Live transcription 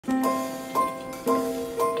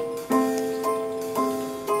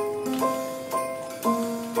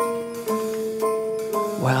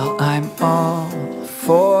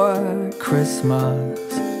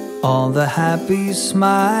Christmas, all the happy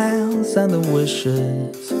smiles and the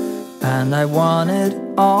wishes, and I want it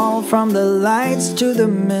all, from the lights to the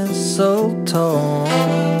mistletoe.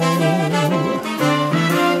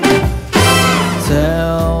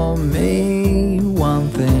 Tell me one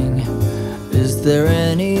thing, is there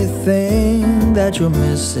anything that you're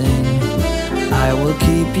missing? I will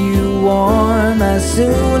keep you warm as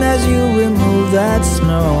soon as you remove that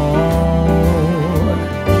snow.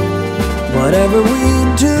 Whatever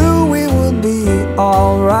we do, we will be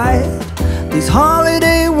alright. These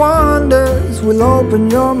holiday wonders will open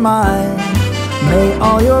your mind. May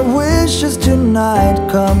all your wishes tonight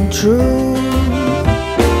come true.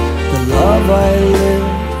 The love I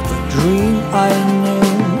lived, the dream I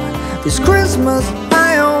knew. This Christmas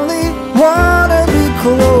I only wanna be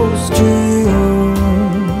close to you.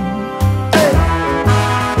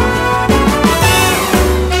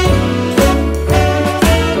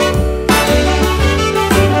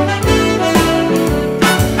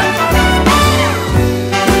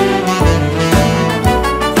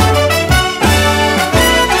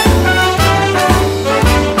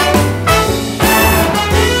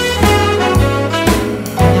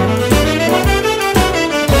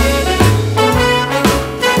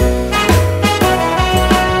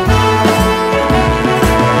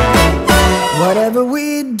 Whatever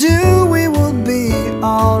we do, we will be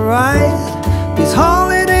alright. These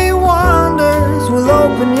holiday wonders will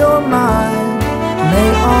open your mind. May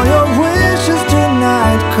all your wishes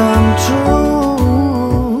tonight come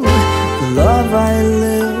true. The love I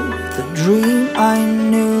lived, the dream I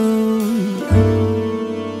knew.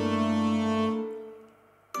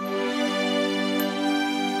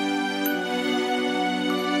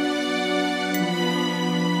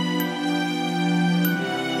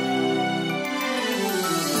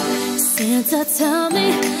 Santa, tell me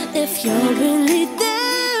if you're really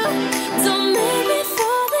there. Don't make me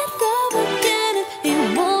fall in love again if he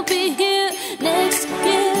won't be here next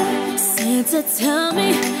year. Santa, tell me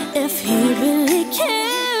if he really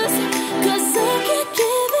cares, 'cause I can't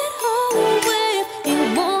give it all away if he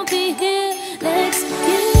won't be here next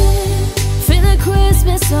year. Feeling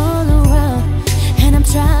Christmas all around, and I'm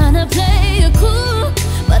trying to play it cool,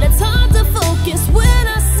 but it's hard to focus when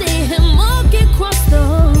I see him walk across the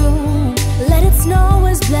room. Let it snow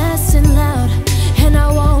is blasting loud, and I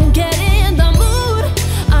won't get in the mood.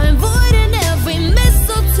 I'm avoiding every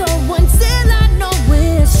mistletoe until I know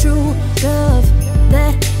it's true love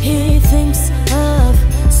that he thinks of.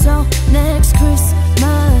 So next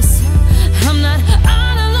Christmas, I'm not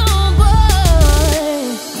all alone, boy.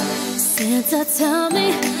 Santa, tell me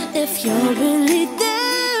if you're really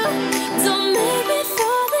there. Don't make me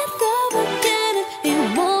fall in love again if he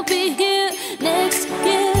won't be here next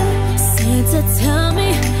year. Santa, tell me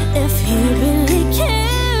if he really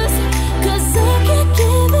cares, 'cause I can't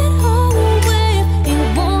give it all away if he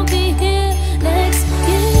won't be here next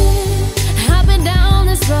year. I've been down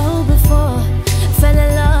this road before, fell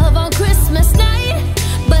in love on Christmas night,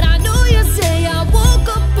 but I knew you'd say I woke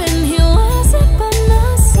up and he wasn't by my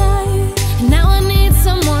side. Now I need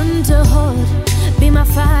someone to hold, be my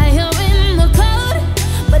fire in the cold,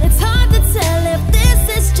 but it's hard to tell if this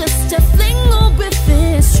is just a fling or if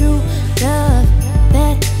it's true love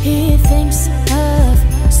that he thinks of.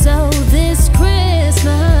 So this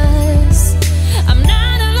Christmas, I'm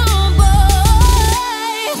not alone,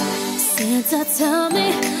 boy. Santa, tell me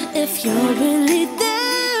if you're really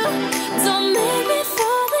there.